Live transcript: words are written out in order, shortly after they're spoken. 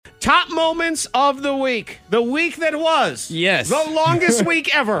top moments of the week. The week that was. Yes. The longest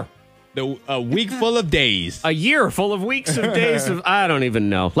week ever. A week full of days. A year full of weeks of days of, I don't even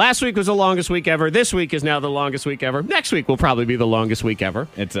know. Last week was the longest week ever. This week is now the longest week ever. Next week will probably be the longest week ever.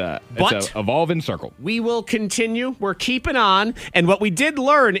 It's a But- evolving circle. We will continue. We're keeping on. And what we did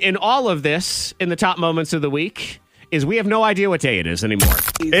learn in all of this, in the top moments of the week, is we have no idea what day it is anymore.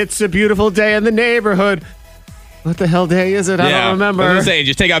 It's a beautiful day in the neighborhood. What the hell day is it? I don't remember. I was gonna say,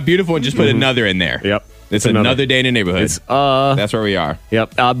 just take out beautiful and just put another in there. Yep. It's another day in the neighborhood. That's where we are.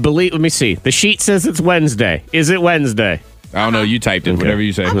 Yep. Let me see. The sheet says it's Wednesday. Is it Wednesday? I don't know. You typed it. Whatever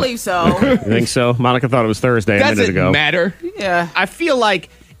you say. I believe so. You think so? Monica thought it was Thursday a minute ago. Doesn't matter. Yeah. I feel like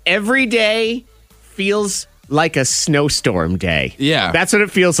every day feels like a snowstorm day. Yeah. That's what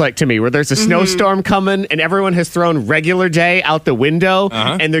it feels like to me, where there's a snowstorm coming and everyone has thrown regular day out the window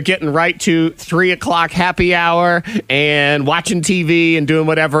and they're getting right to 3 o'clock happy hour and watching TV and doing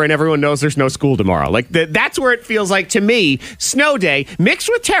whatever, and everyone knows there's no school tomorrow. Like that's where it feels like to me, snow day mixed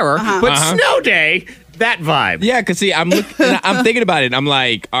with terror, but snow day, that vibe. Yeah, because see, I'm thinking about it. And I'm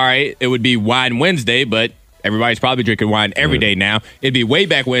like, all right, it would be Wine Wednesday, but everybody's probably drinking wine every day now. It'd be Way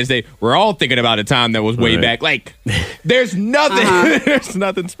Back Wednesday. We're all thinking about a time that was way back. Like, there's nothing. There's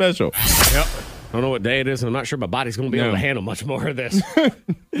nothing special. Yep. I don't know what day it is, and I'm not sure my body's going to be able to handle much more of this.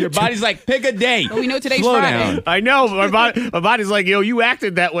 Your body's like, pick a day. Well, we know today's Slow Friday. down. I know. My body's like, yo, you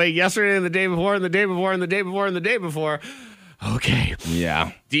acted that way yesterday and the day before and the day before and the day before and the day before. Okay.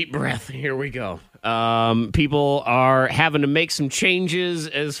 Yeah. Deep breath. Here we go. People are having to make some changes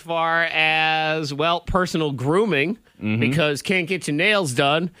as far as, well, personal grooming because can't get your nails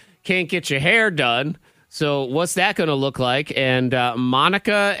done, can't get your hair done. So what's that going to look like? And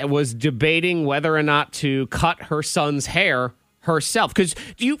Monica was debating whether or not to cut her son's hair herself. Because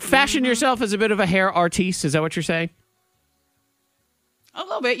do you fashion yourself as a bit of a hair artiste? Is that what you're saying? A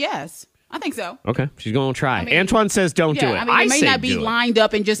little bit, yes. I think so. Okay, she's going to try. I mean, Antoine says don't do it. I mean, it may say not be do it. lined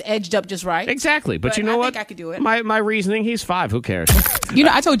up and just edged up just right. Exactly, but you know I what? think I could do it. My reasoning, he's 5. Who cares? You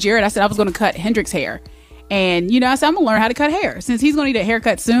know, I told Jared, I said I was going to cut Hendrix's hair. And, you know, I said, I'm going to learn how to cut hair since he's going to need a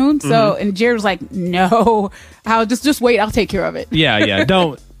haircut soon. So, and Jared was like, no, I'll just wait. I'll take care of it. Yeah.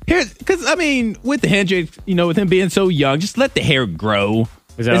 Don't. Because, I mean, with the Hendrix, you know, with him being so young, just let the hair grow.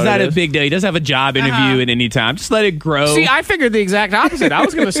 Is It's that what not it a is? big deal. He doesn't have a job interview at any time. Just let it grow. See, I figured the exact opposite. I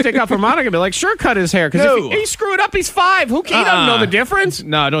was going to stick up for Monica and be like, sure, cut his hair. Because No. if he screwed up, he's 5. He doesn't know the difference.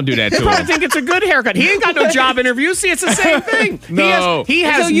 No, don't do that He to probably him. think it's a good haircut. He ain't got no job interview. See, it's the same thing. No. He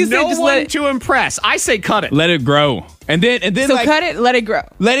has So you said no just one let it- to impress. I say cut it. Let it grow. And then So like, cut it, let it grow.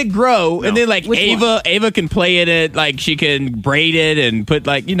 let it grow. And then like Which Ava can play it, like she can braid it and put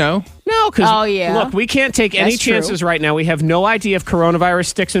like, you know. No, because Oh, yeah. look, we can't take any That's true. chances right now. We have no idea if coronavirus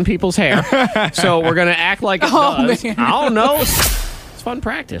sticks in people's hair. So we're going to act like it Oh, does. man. I don't know. It's fun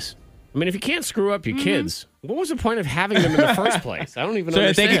practice. I mean, if you can't screw up your kids, what was the point of having them in the first place? I don't even So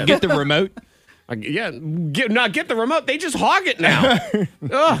that they understand. can get the remote. Get the remote. They just hog it now.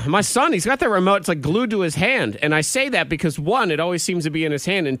 Ugh, my son, he's got that remote. It's like glued to his hand. And I say that because, 1, it always seems to be in his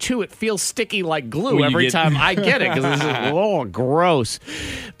hand. And 2, it feels sticky like glue When you every get- time I get it. Because it's just, oh, gross.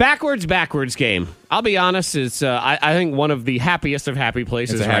 Backwards game. I'll be honest, it's I think one of the happiest of happy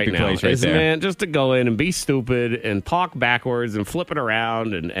places It's a happy right now. place right Isn't there. it? Just to go in and be stupid and talk backwards and flip it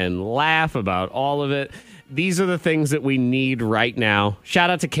around and laugh about all of it. These are the things that we need right now. Shout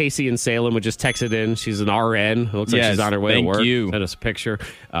out to Casey in Salem, who just texted in. She's an RN. It looks like Yes, she's on her way to thank work. you. Sent us a picture.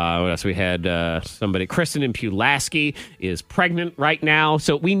 What else? We had somebody. Kristen in Pulaski is pregnant right now.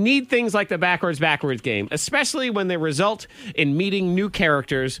 So we need things like the backwards game, especially when they result in meeting new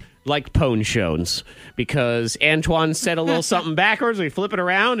characters like Pone Shones. Because Antoine said a little something backwards. We flip it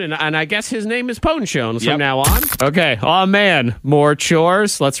around, and I guess his name is Pone Shones from Yep. now on. Okay. Oh, man. More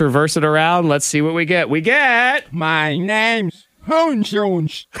chores. Let's reverse it around. Let's see what we get. We get... My name's Pone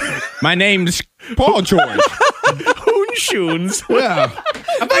Jones. My name's Paul George. Pone Shones. Yeah.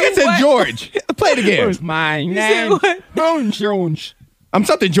 I think I said George. Play it again. My name's Pone Jones. I'm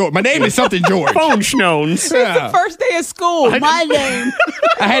something George. My name is something George. Pone Shones. Yeah. First day of school, my name.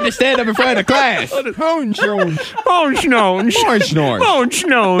 I had to stand up in front of the class. Pone Jones. Pone Shones. Pone Jones. Pone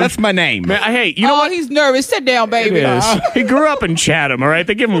Shones. That's my name. Man, hey, you know Oh, what? he's nervous. Sit down, baby. It is. He grew up in Chatham, all right?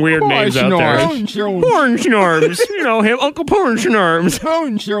 They give him weird names out there. Pone Jones. Porn Schnorms. You know him, Uncle Porn Schnorms.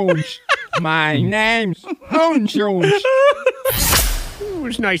 Pone Jones. My name's Pone Jones. It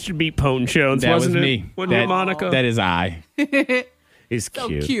was nice to meet Pone Shones, That was wasn't it? me. Wasn't it, Monica? That is I. He's So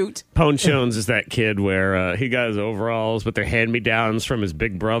cute. cute. Pone Jones is that kid where he got his overalls, but they're hand-me-downs from his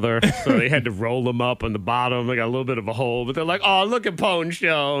big brother, so they had to roll them up on the bottom. They got a little bit of a hole, but they're like, "Oh, look at Pone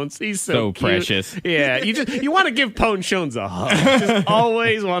Jones. He's so cute." precious. Yeah, you want to give Pone Jones a hug. Just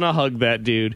always want to hug that dude.